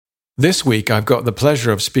This week, I've got the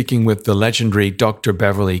pleasure of speaking with the legendary Dr.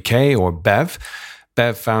 Beverly Kaye, or Bev.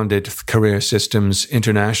 Bev founded Career Systems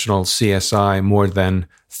International, CSI, more than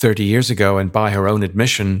 30 years ago, and by her own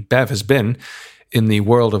admission, Bev has been in the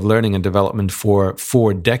world of learning and development for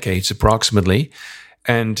 4 decades approximately.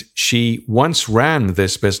 And she once ran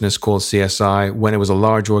this business called CSI when it was a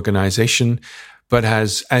large organization, but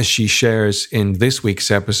has, as she shares in this week's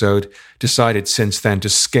episode, decided since then to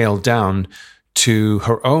scale down to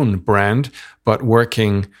her own brand, but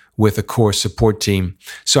working with a core support team.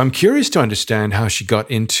 So I'm curious to understand how she got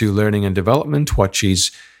into learning and development, what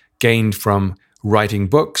she's gained from writing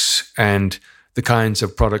books, and the kinds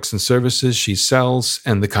of products and services she sells,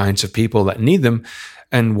 and the kinds of people that need them,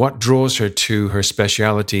 and what draws her to her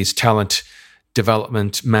specialities: talent,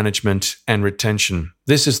 development, management, and retention.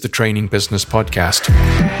 This is the Training Business Podcast.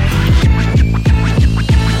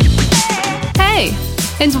 Hey,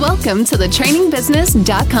 and welcome to the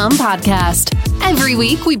trainingbusiness.com podcast. Every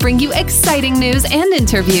week, we bring you exciting news and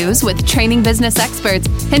interviews with training business experts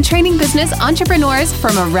and training business entrepreneurs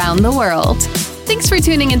from around the world. Thanks for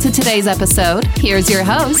tuning into today's episode. Here's your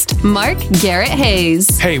host, Mark Garrett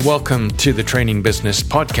Hayes. Hey, welcome to the Training Business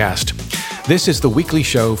Podcast. This is the weekly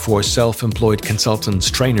show for self-employed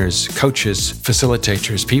consultants, trainers, coaches,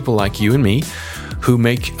 facilitators, people like you and me who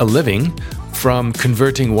make a living from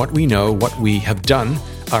converting what we know, what we have done,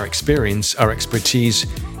 our experience, our expertise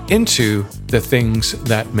into the things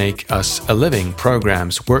that make us a living: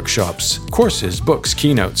 programs, workshops, courses, books,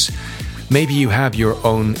 keynotes. Maybe you have your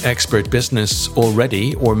own expert business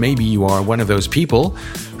already, or maybe you are one of those people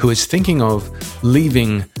who is thinking of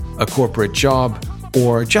leaving a corporate job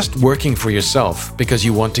or just working for yourself because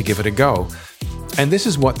you want to give it a go. And this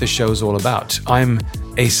is what this show's all about. I'm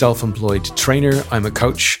a self-employed trainer, I'm a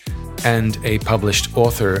coach, and a published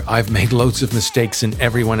author. I've made loads of mistakes in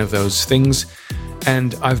every one of those things,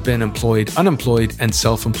 and I've been employed, unemployed, and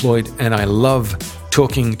self-employed, and I love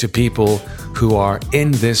talking to people who are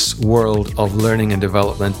in this world of learning and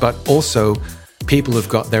development, but also people who've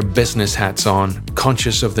got their business hats on,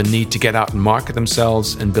 conscious of the need to get out and market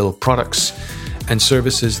themselves and build products and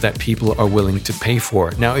services that people are willing to pay for.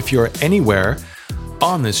 Now, if you're anywhere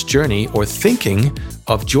on this journey or thinking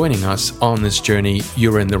of joining us on this journey,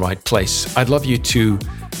 you're in the right place. I'd love you to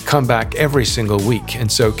come back every single week.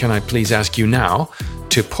 And so can I please ask you now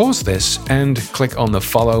to pause this and click on the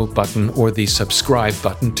follow button or the subscribe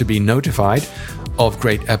button to be notified of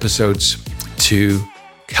great episodes to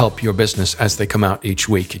help your business as they come out each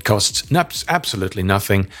week. It costs absolutely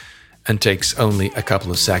nothing and takes only a couple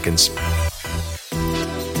of seconds.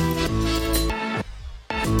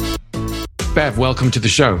 Bev, welcome to the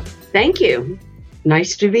show. Thank you.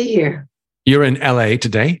 Nice to be here. You're in LA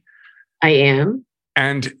today. I am.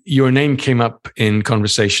 And your name came up in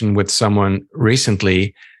conversation with someone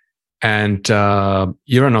recently, and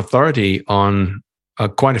you're an authority on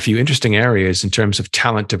quite a few interesting areas in terms of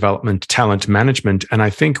talent development, talent management. And I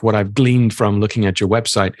think what I've gleaned from looking at your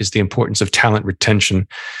website is the importance of talent retention.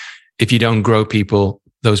 If you don't grow people,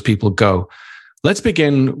 those people go. Let's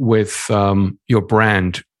begin with your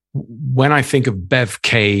brand. When I think of Bev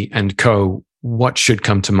Kaye and Co., what should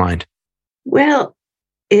come to mind? Well,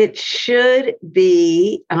 it should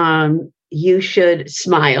be, you should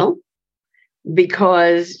smile,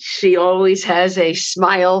 because she always has a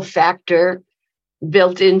smile factor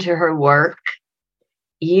built into her work.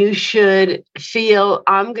 You should feel,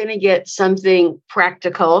 I'm going to get something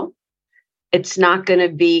practical. It's not going to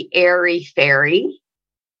be airy-fairy.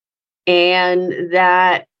 And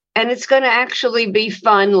it's going to actually be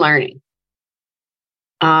fun learning.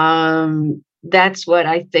 That's what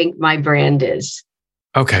I think my brand is.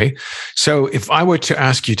 Okay. So if I were to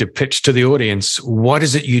ask you to pitch to the audience, what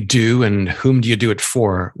is it you do and whom do you do it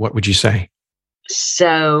for? What would you say?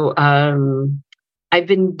 So I've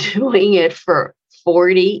been doing it for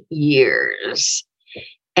 40 years.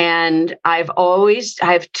 And I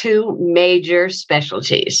have 2 major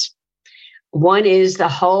specialties. One is the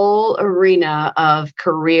whole arena of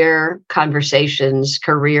career conversations,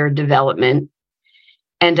 career development.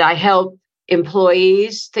 And I help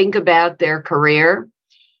employees think about their career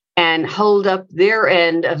and hold up their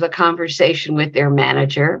end of the conversation with their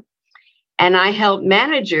manager. And I help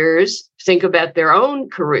managers think about their own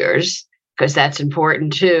careers, because that's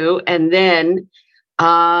important too. And then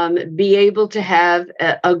be able to have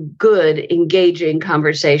a good, engaging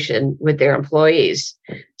conversation with their employees.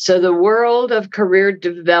 So the world of career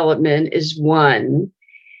development is one.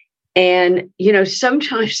 And,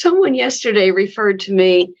 sometimes someone yesterday referred to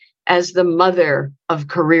me as the mother of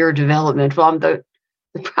career development. Well, I'm the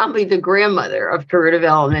probably the grandmother of career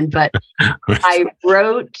development, but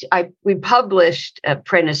we published,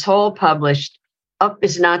 Prentice Hall published Up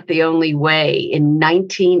Is Not the Only Way in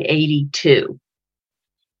 1982.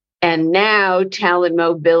 And now talent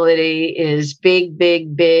mobility is big,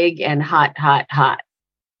 big, big and hot, hot, hot.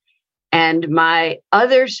 And my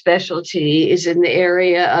other specialty is in the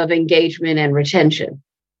area of engagement and retention,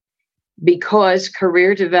 because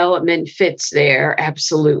career development fits there,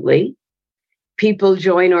 absolutely. People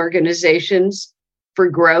join organizations for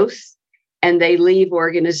growth, and they leave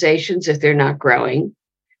organizations if they're not growing.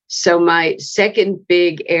 So my second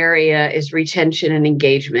big area is retention and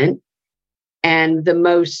engagement. And the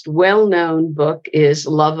most well-known book is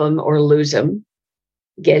Love 'Em or Lose 'Em,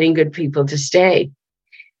 Getting Good People to Stay.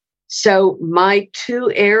 So my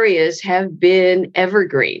two areas have been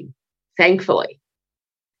evergreen, thankfully.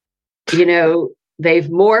 You know, they've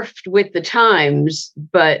morphed with the times,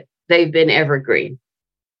 but they've been evergreen.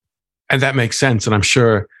 And that makes sense. And I'm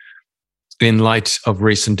sure in light of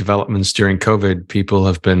recent developments during COVID, people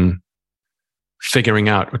have been figuring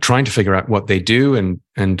out or trying to figure out what they do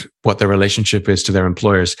and what their relationship is to their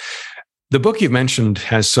employers. The book you've mentioned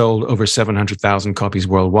has sold over 700,000 copies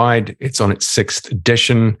worldwide. It's on its 6th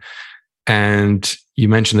edition. And you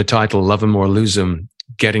mentioned the title, Love 'Em or Lose 'Em,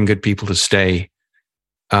 Getting Good People to Stay.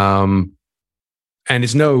 And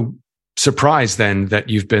it's no surprise then that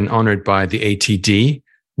you've been honored by the ATD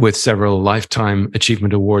with several Lifetime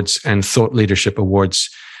Achievement Awards and Thought Leadership Awards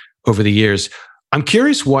over the years. I'm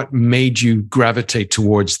curious what made you gravitate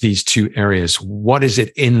towards these two areas. What is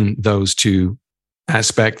it in those two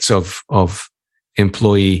aspects of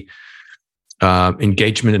employee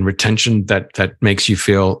engagement and retention that makes you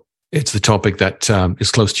feel it's the topic that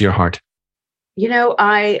is close to your heart? You know,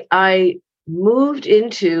 I moved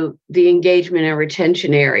into the engagement and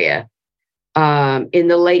retention area in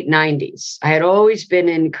the late 90s. I had always been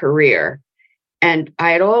in career, and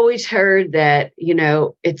I had always heard that, you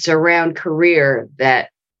know, it's around career that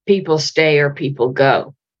people stay or people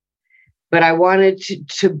go. But I wanted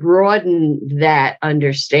to broaden that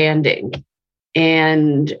understanding.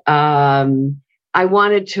 And I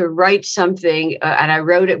wanted to write something, and I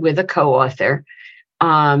wrote it with a co-author,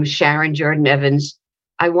 Sharon Jordan Evans.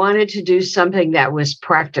 I wanted to do something that was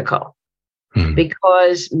practical,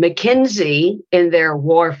 because McKinsey, in their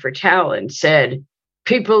war for talent, said,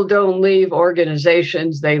 people don't leave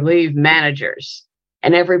organizations, they leave managers.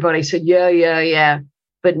 And everybody said, yeah.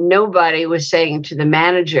 But nobody was saying to the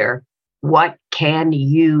manager, what can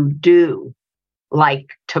you do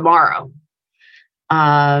like tomorrow?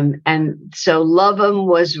 And so Love 'Em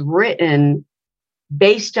was written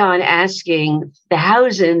based on asking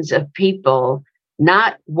thousands of people,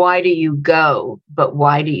 not why do you go, but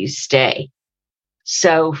why do you stay?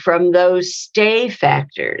 So from those stay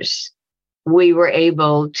factors, we were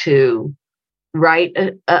able to write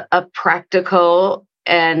a practical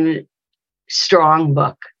and strong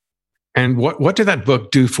book. And what did that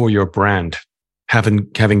book do for your brand,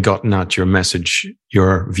 having gotten out your message,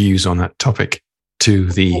 your views on that topic to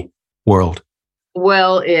the world?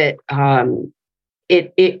 Well, it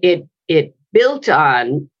built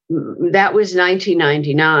on, that was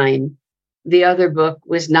 1999. The other book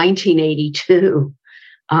was 1982.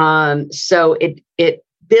 So it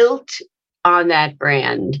built on that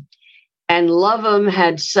brand, and Love 'Em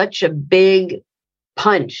had such a big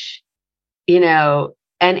punch, you know,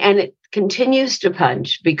 and it continues to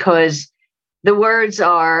punch, because the words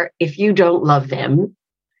are, if you don't love them,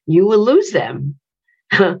 you will lose them.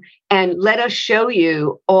 And let us show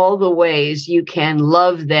you all the ways you can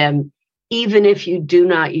love them, even if you do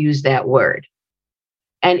not use that word.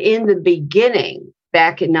 And in the beginning,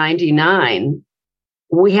 back in 99,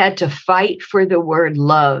 we had to fight for the word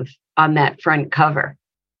love on that front cover,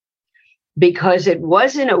 because it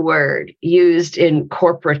wasn't a word used in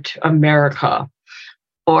corporate America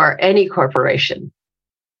or any corporation.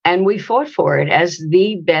 And we fought for it as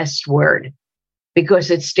the best word,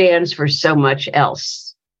 because it stands for so much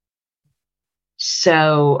else.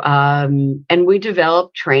 So, and we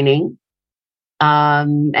developed training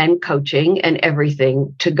and coaching and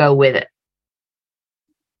everything to go with it.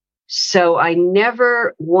 So I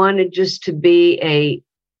never wanted just to be an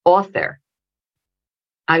author.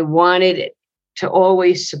 I wanted it to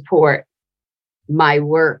always support my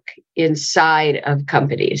work inside of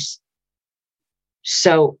companies.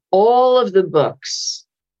 So all of the books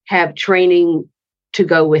have training to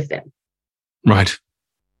go with them. Right.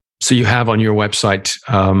 So you have on your website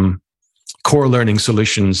core learning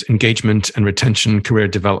solutions, engagement and retention, career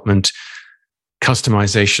development,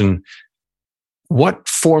 customization. What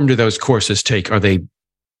form do those courses take? Are they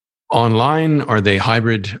online? Are they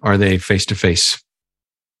hybrid? Are they face-to-face?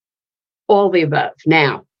 all the above.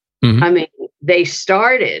 Now, Mhm. I mean, they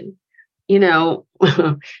started, you know,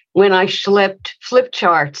 when I schlepped flip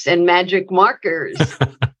charts and magic markers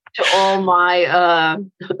to all my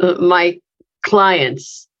my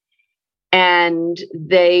clients, and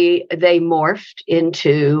they morphed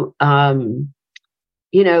into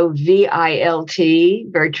VILT,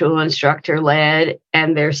 virtual instructor led,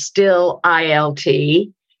 and they're still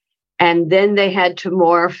ILT. And then they had to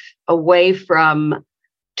morph away from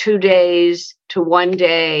 2 days to 1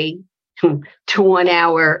 day to 1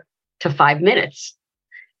 hour to 5 minutes,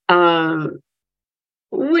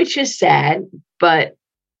 which is sad, but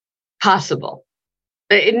possible.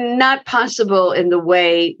 Not possible in the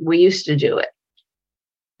way we used to do it,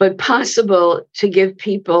 but possible to give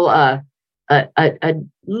people a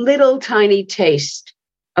little tiny taste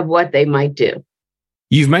of what they might do.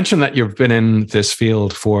 You've mentioned that you've been in this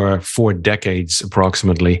field for 4 decades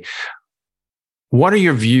approximately. What are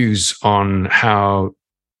your views on how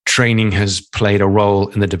training has played a role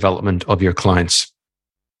in the development of your clients?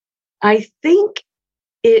 I think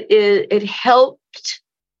it helped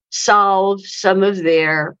solve some of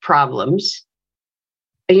their problems.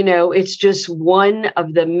 It's just one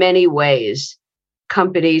of the many ways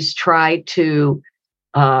companies try to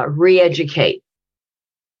re-educate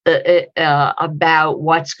about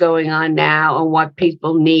what's going on now and what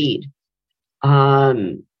people need.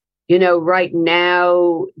 Right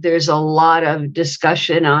now, there's a lot of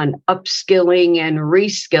discussion on upskilling and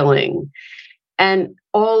reskilling. And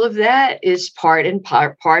all of that is part and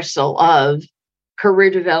parcel of career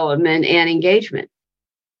development and engagement.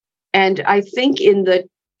 And I think in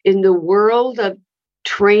the world of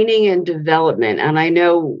training and development, and I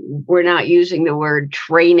know we're not using the word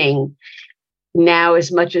training now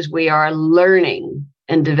as much as we are learning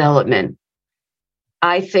and development,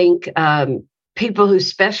 I think people who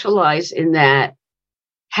specialize in that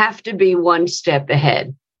have to be one step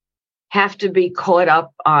ahead, have to be caught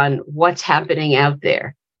up on what's happening out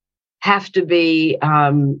there, have to be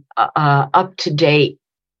up to date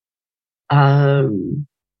and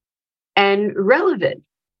relevant,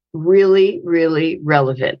 really, really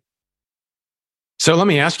relevant. So let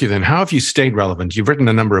me ask you then, how have you stayed relevant? You've written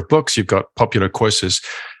a number of books, you've got popular courses.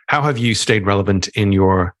 How have you stayed relevant in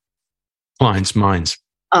your clients' minds?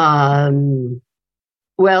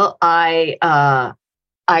 Well, I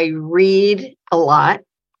read a lot,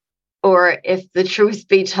 or if the truth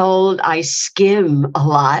be told, I skim a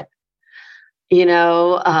lot.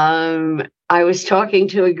 I was talking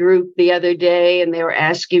to a group the other day, and they were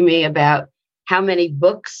asking me about how many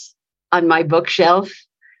books on my bookshelf.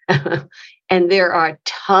 And there are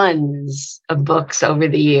tons of books over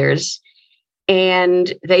the years.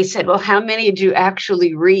 And they said, well, how many do you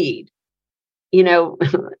actually read?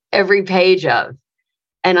 Every page of.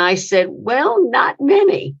 And I said, well, not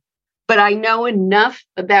many, but I know enough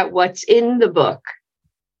about what's in the book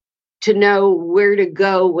to know where to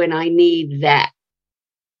go when I need that.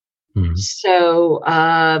 Mm-hmm. So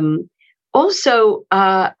also,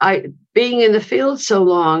 I being in the field so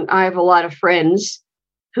long, I have a lot of friends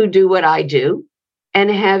who do what I do and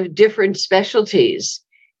have different specialties.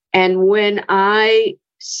 And when I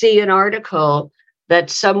see an article that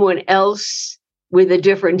someone else with a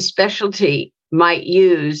different specialty might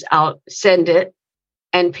use, I'll send it,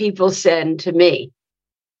 and people send to me.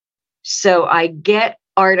 So I get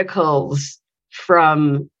articles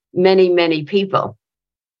from many, many people.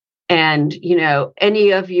 And,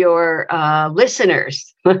 any of your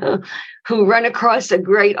listeners who run across a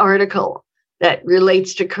great article that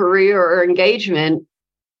relates to career or engagement,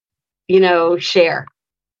 share.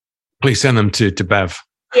 Please send them to Bev.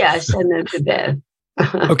 Yeah, send them to Bev.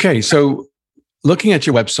 Okay, so looking at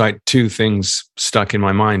your website, 2 things stuck in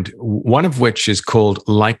my mind, one of which is called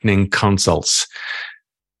Lightning Consults,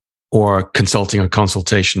 or consulting or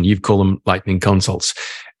consultation. You've called them Lightning Consults.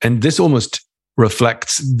 And this almost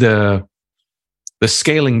reflects the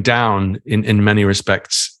scaling down in many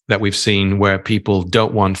respects that we've seen, where people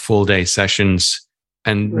don't want full day sessions,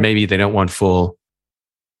 and maybe they don't want full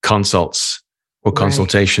consults or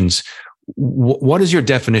consultations. What is your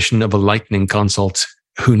definition of a lightning consult?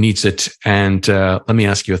 Who needs it? And let me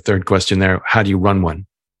ask you a third question there. How do you run one?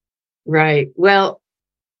 Right. Well,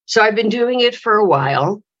 so I've been doing it for a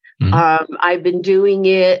while. Mm-hmm. I've been doing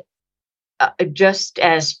it just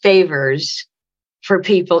as favors for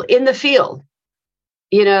people in the field,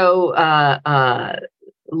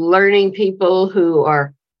 learning people who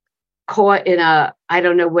are caught in I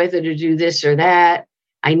don't know whether to do this or that.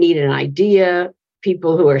 I need an idea,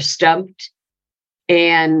 people who are stumped.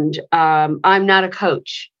 And I'm not a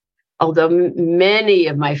coach, although many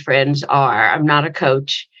of my friends are. I'm not a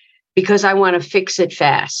coach because I want to fix it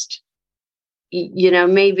fast.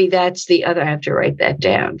 maybe that's the other, I have to write that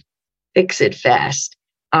down, fix it fast.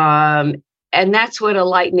 And that's what a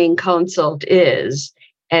lightning consult is.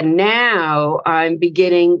 And now I'm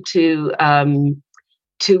beginning to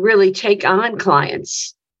really take on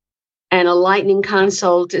clients. And a lightning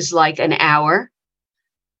consult is like an hour.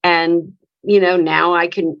 And, now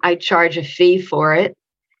I charge a fee for it.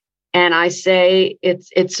 And I say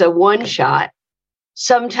it's a one shot.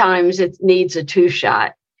 Sometimes it needs a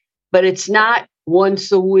 2-shot, but it's not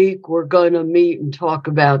once a week we're going to meet and talk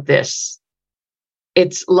about this.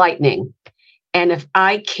 It's lightning. And if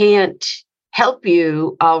I can't help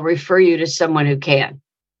you, I'll refer you to someone who can.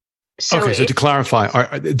 So to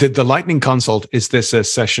clarify, the lightning consult, is this a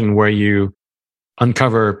session where you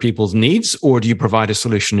uncover people's needs, or do you provide a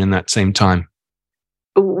solution in that same time?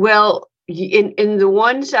 Well, in the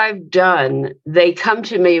ones I've done, they come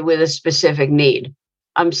to me with a specific need.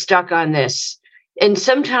 I'm stuck on this. And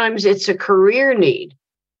sometimes it's a career need.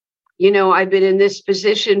 I've been in this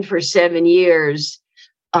position for 7 years.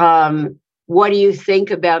 What do you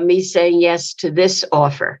think about me saying yes to this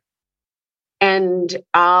offer? And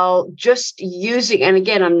I'll just using, and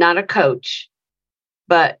again, I'm not a coach,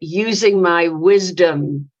 but using my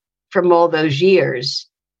wisdom from all those years,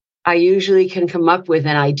 I usually can come up with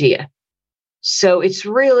an idea. So it's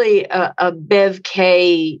really a Bev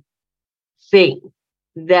Kaye thing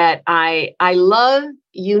that I love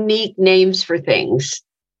unique names for things.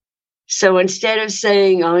 So instead of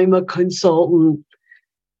saying I'm a consultant,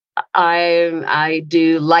 I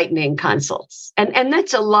do lightning consults, and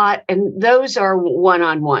that's a lot. And those are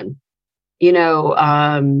one-on-one.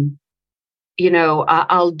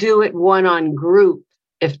 I'll do it one-on group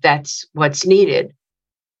if that's what's needed.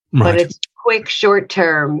 Right. But it's quick, short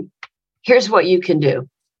term. Here's what you can do.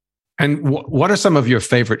 And what are some of your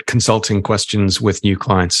favorite consulting questions with new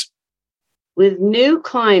clients? With new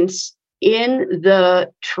clients in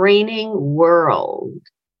the training world,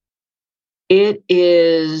 it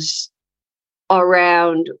is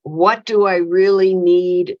around what do I really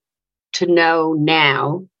need to know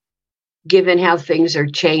now, given how things are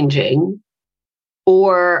changing?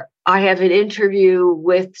 Or I have an interview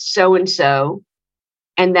with so-and-so,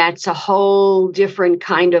 and that's a whole different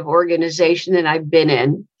kind of organization than I've been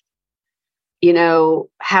in.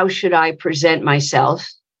 How should I present myself?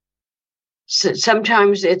 So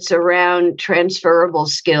sometimes it's around transferable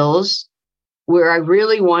skills where I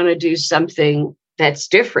really want to do something that's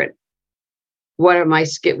different.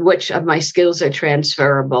 Which of my skills are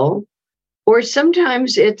transferable? Or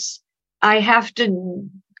sometimes it's I have to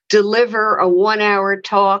deliver a 1-hour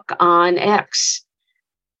talk on X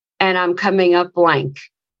and I'm coming up blank.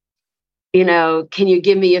 Can you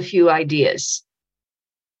give me a few ideas?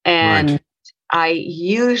 And right. I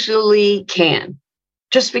usually can,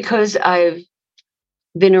 just because I've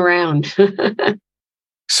been around.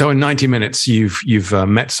 So in 90 minutes, you've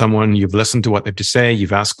met someone, you've listened to what they have to say,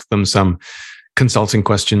 you've asked them some consulting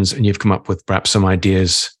questions, and you've come up with perhaps some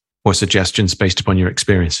ideas or suggestions based upon your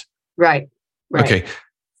experience. Right. Okay.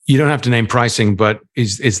 You don't have to name pricing, but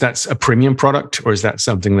is that a premium product, or is that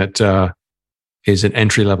something that is an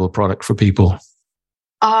entry-level product for people?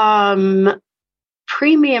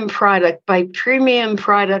 Premium product. By premium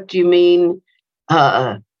product, you mean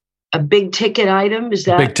a big ticket item? Is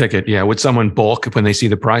that big ticket? Yeah. Would someone balk when they see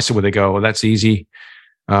the price, or would they go, "Oh, that's easy"?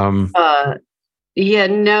 No.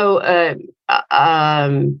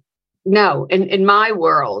 No. In my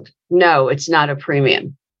world, no, it's not a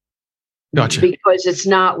premium. Gotcha. Because it's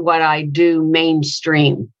not what I do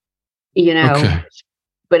mainstream. Okay.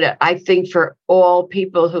 But I think for all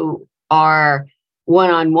people who are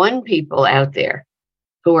one-on-one people out there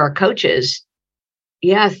who are coaches,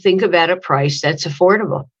 think about a price that's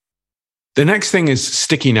affordable. The next thing is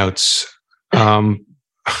sticky notes. I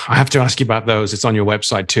have to ask you about those. It's on your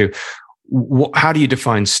website too. How do you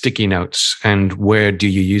define sticky notes, and where do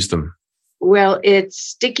you use them? Well, it's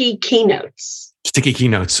sticky keynotes. Sticky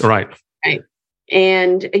keynotes. All right. Right.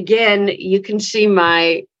 And again, you can see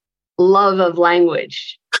my love of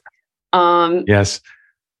language. Yes.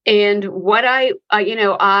 And what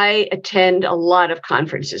I attend a lot of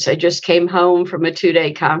conferences. I just came home from a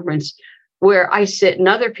 2-day conference where I sit in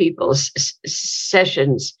other people's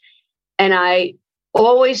sessions, and I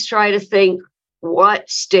always try to think what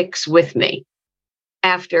sticks with me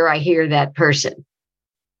after I hear that person.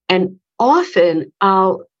 And often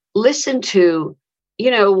I'll listen to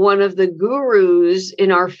one of the gurus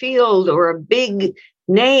in our field or a big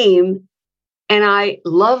name, and I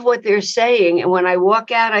love what they're saying. And when I walk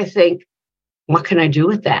out, I think, what can I do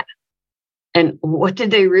with that? And what did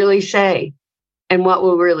they really say? And what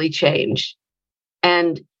will really change?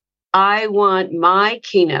 And I want my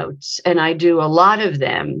keynotes, and I do a lot of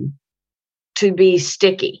them, to be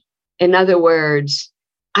sticky. In other words,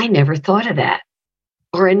 I never thought of that.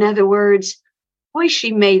 Or in other words, boy,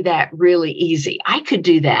 she made that really easy. I could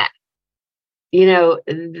do that.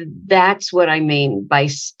 That's what I mean by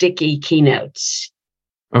sticky keynotes.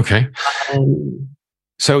 Okay.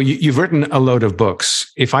 So you've written a load of books.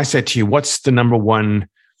 If I said to you, what's the number one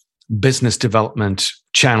business development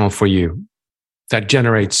channel for you that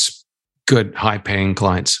generates good, high-paying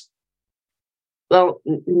clients? Well,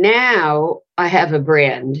 now I have a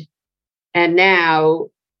brand, and now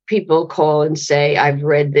people call and say, I've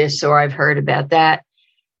read this or I've heard about that.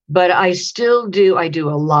 But I do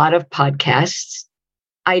a lot of podcasts.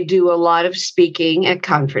 I do a lot of speaking at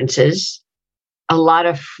conferences, a lot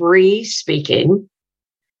of free speaking.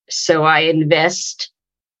 So I invest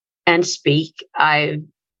and speak. I've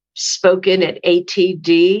spoken at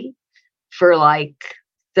ATD for like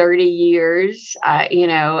 30 years,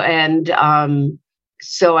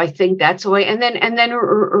 so I think that's a way. And then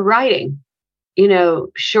writing,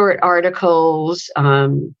 short articles.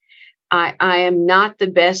 I am not the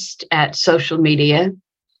best at social media,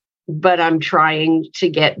 but I'm trying to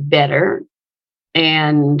get better,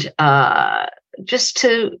 and just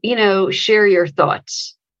to share your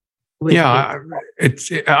thoughts.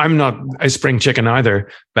 I'm not a spring chicken either,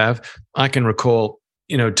 Bev. I can recall,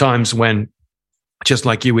 times when, just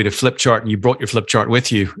like you, we had a flip chart and you brought your flip chart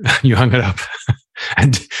with you, you hung it up,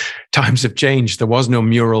 and times have changed. There was no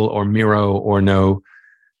mural or Miro or no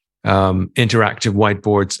interactive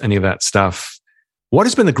whiteboards, any of that stuff. What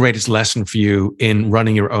has been the greatest lesson for you in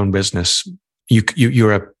running your own business?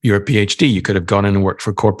 You're a PhD. You could have gone in and worked for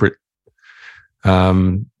a corporate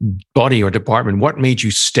body or department. What made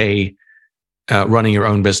you stay running your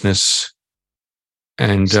own business,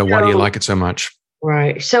 and why do you like it so much?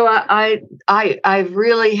 Right. So I've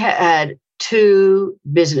really had two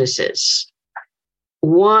businesses.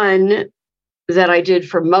 One that I did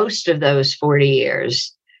for most of those 40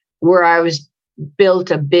 years, where I built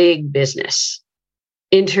a big business,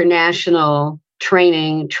 international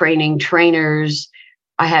trainers.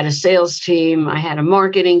 I had a sales team. I had a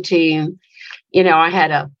marketing team. I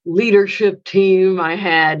had a leadership team. I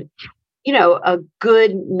had, a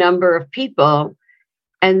good number of people.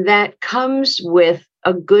 And that comes with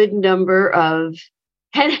a good number of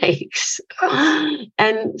headaches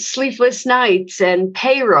and sleepless nights and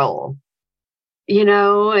payroll,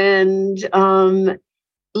 and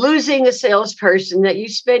losing a salesperson that you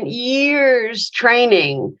spent years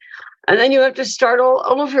training, and then you have to start all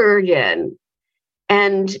over again.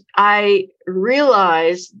 And I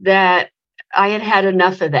realized that I had had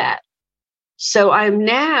enough of that. So I'm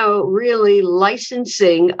now really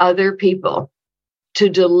licensing other people to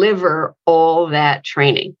deliver all that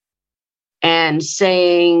training and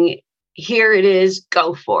saying, here it is,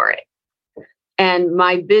 go for it. And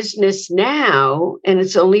my business now, and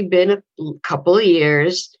it's only been a couple of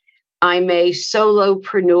years, I'm a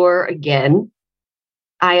solopreneur again.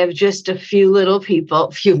 I have just a few little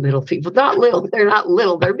people, not little, they're not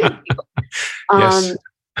little, they're big people. Yes.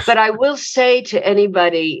 But I will say to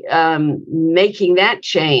anybody making that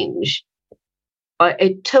change,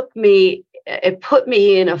 it put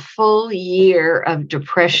me in a full year of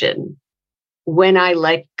depression when I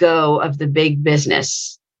let go of the big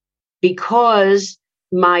business, because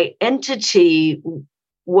my entity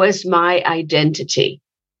was my identity.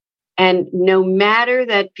 And no matter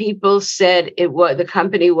that people said the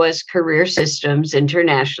company was Career Systems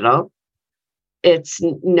International, it's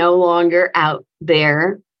no longer out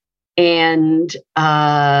there. And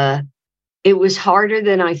it was harder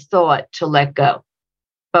than I thought to let go.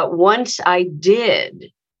 But once I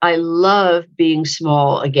did, I love being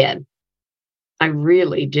small again. I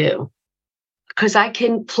really do. Because I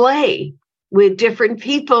can play with different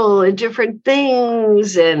people and different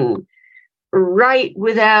things and write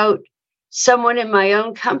without someone in my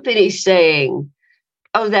own company saying,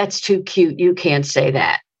 oh, that's too cute. You can't say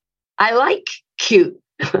that. I like cute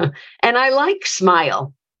and I like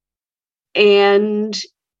smile. And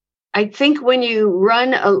I think when you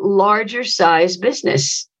run a larger size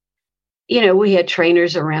business, we had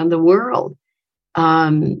trainers around the world.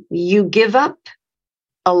 You give up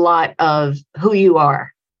a lot of who you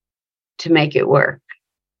are to make it work.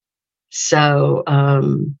 So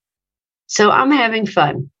I'm having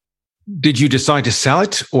fun. Did you decide to sell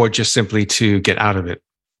it or just simply to get out of it?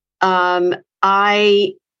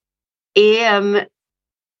 I am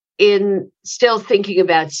still thinking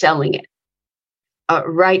about selling it.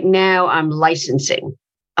 Right now, I'm licensing.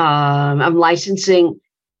 I'm licensing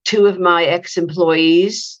two of my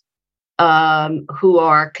ex-employees who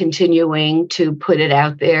are continuing to put it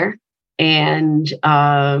out there, and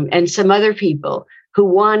some other people who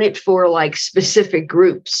want it for like specific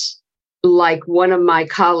groups. Like one of my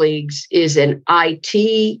colleagues is an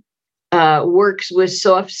IT, works with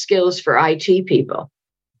soft skills for IT people.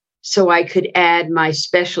 So I could add my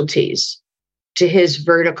specialties to his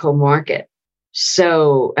vertical market.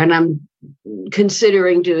 So, and I'm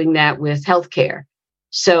considering doing that with healthcare.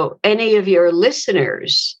 So any of your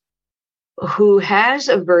listeners who has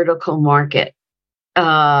a vertical market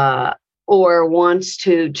or wants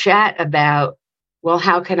to chat about, well,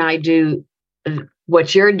 how can I do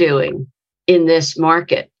what you're doing in this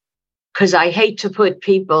market? Because I hate to put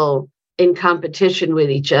people in competition with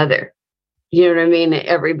each other. You know what I mean?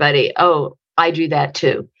 Everybody, oh, I do that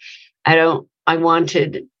too. I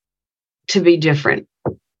wanted to be different.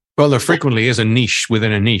 Well, there frequently is a niche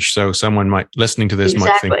within a niche. So someone listening to this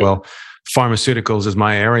might think, well, pharmaceuticals is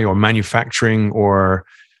my area, or manufacturing, or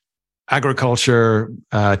agriculture,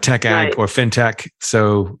 tech ag, or fintech.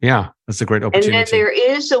 So yeah, that's a great opportunity. And then there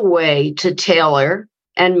is a way to tailor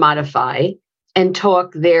and modify and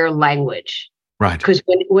talk their language. Right. Because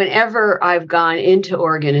whenever I've gone into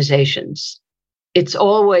organizations, it's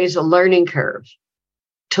always a learning curve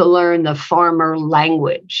to learn the farmer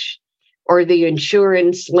language or the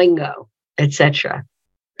insurance lingo, etc.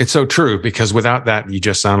 It's so true, because without that, you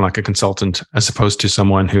just sound like a consultant as opposed to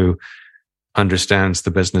someone who understands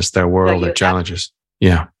the business, their world, their challenges.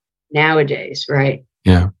 Yeah. Nowadays, right.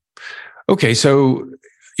 Yeah. Okay. So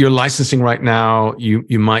you're licensing right now.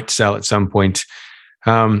 You might sell at some point.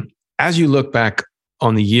 As you look back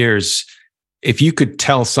on the years, if you could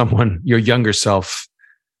tell someone, your younger self,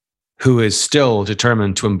 who is still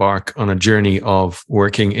determined to embark on a journey of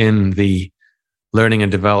working in the learning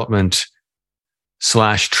and development /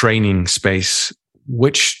 training space,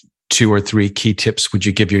 which 2 or 3 key tips would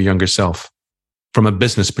you give your younger self from a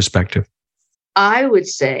business perspective? I would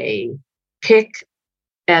say pick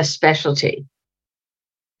a specialty,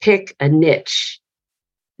 pick a niche.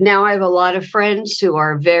 Now, I have a lot of friends who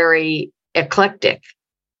are very eclectic.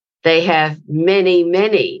 They have many,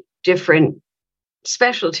 many different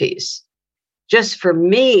specialties. Just for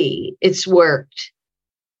me, it's worked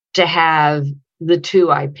to have the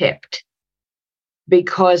 2 I picked,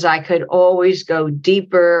 because I could always go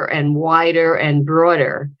deeper and wider and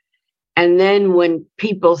broader. And then when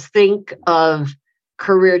people think of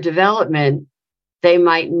career development, they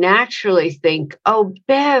might naturally think, oh,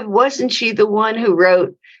 Bev, wasn't she the one who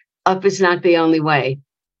wrote Up Is Not the Only Way?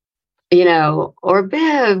 You know, or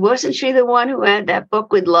Bev, wasn't she the one who had that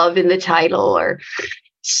book with love in the title? Or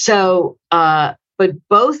so, but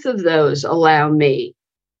both of those allow me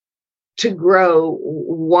to grow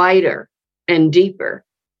wider and deeper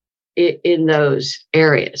in those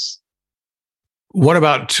areas. What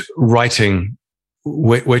about writing?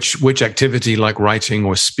 Which activity, like writing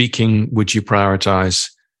or speaking, would you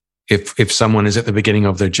prioritize if someone is at the beginning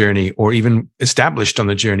of their journey, or even established on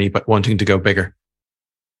the journey but wanting to go bigger?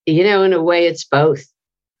 You know, in a way, it's both.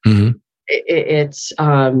 Mm-hmm. It's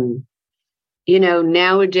you know,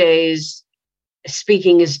 nowadays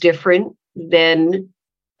speaking is different than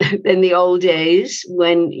the old days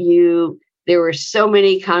when there were so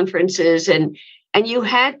many conferences and you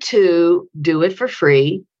had to do it for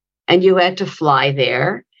free, and you had to fly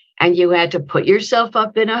there, and you had to put yourself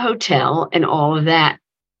up in a hotel and all of that.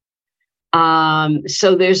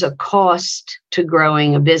 So there's a cost to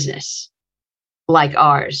growing a business like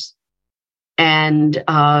ours. And,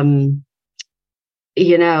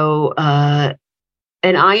 you know,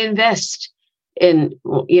 and I invest in,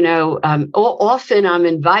 you know, often I'm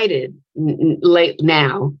invited late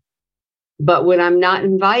now, but when I'm not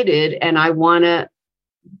invited and I want to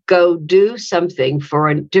go do something for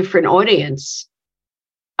a different audience,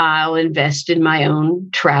 I'll invest in my own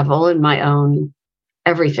travel and my own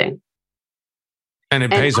everything. And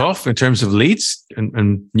it pays off in terms of leads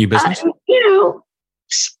and new business? You know,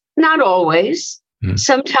 not always. Mm.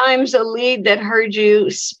 Sometimes a lead that heard you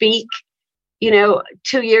speak, you know,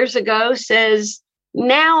 2 years ago says,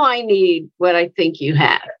 now I need what I think you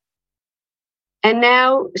have. And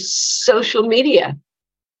now social media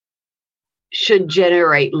should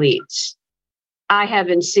generate leads. I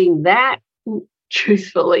haven't seen that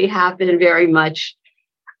truthfully happen very much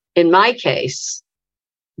in my case,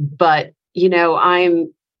 but you know,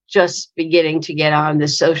 I'm just beginning to get on the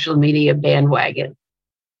social media bandwagon.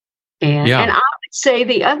 And I would say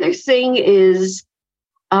the other thing is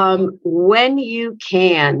when you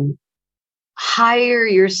can hire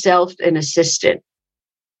yourself an assistant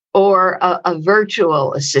or a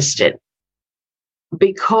virtual assistant,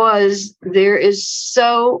 because there is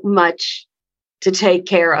so much to take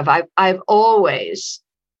care of. I've always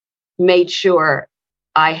made sure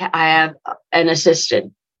I have an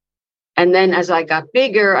assistant. And then as I got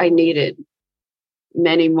bigger, I needed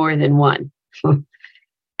many more than one. And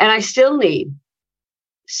I still need.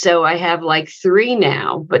 So I have like 3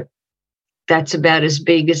 now, but that's about as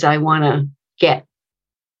big as I want to get.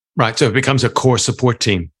 Right. So it becomes a core support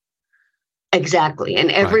team. Exactly.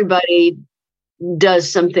 And everybody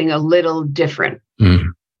does something a little different.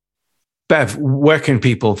 Bev, where can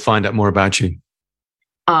people find out more about you?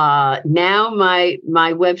 Now my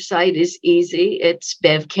website is easy. It's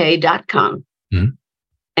bevkaye.com.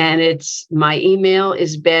 And my email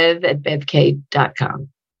is bev@bevkaye.com.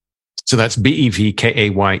 So that's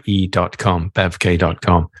BEVKAYE.com,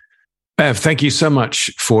 bevkaye.com. Bev, thank you so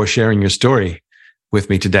much for sharing your story with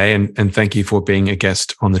me today. And thank you for being a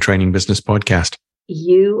guest on the Training Business Podcast.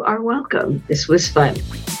 You are welcome. This was fun.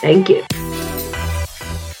 Thank you.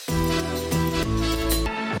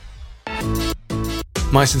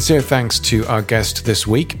 My sincere thanks to our guest this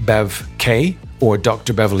week, Bev Kaye, or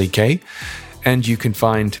Dr. Beverly Kaye. And you can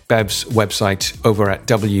find Bev's website over at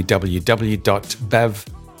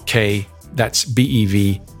www.bevkaye, that's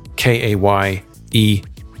BEVKAYE.com,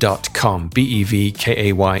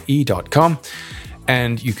 BEVKAYE.com.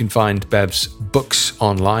 And you can find Bev's books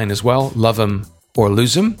online as well, Love 'Em or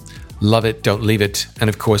Lose 'Em, Love It, Don't Leave It, and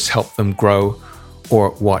of course, Help Them Grow or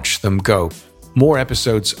Watch Them Go. More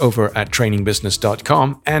episodes over at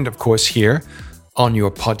trainingbusiness.com and of course here on your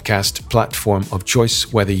podcast platform of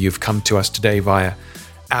choice, whether you've come to us today via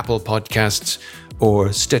Apple Podcasts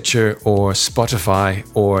or Stitcher or Spotify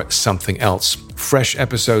or something else. Fresh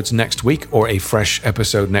episodes next week, or a fresh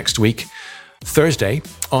episode next week, Thursday,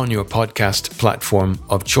 on your podcast platform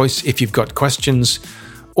of choice. If you've got questions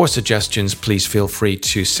or suggestions, please feel free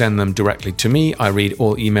to send them directly to me. I read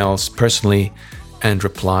all emails personally and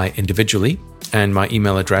reply individually. And my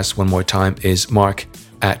email address, one more time, is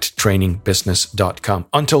mark@trainingbusiness.com.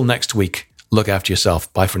 Until next week, look after yourself.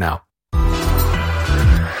 Bye for now.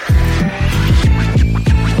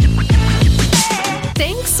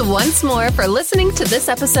 Thanks once more for listening to this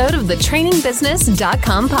episode of the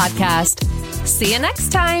trainingbusiness.com podcast. See you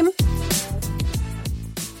next time.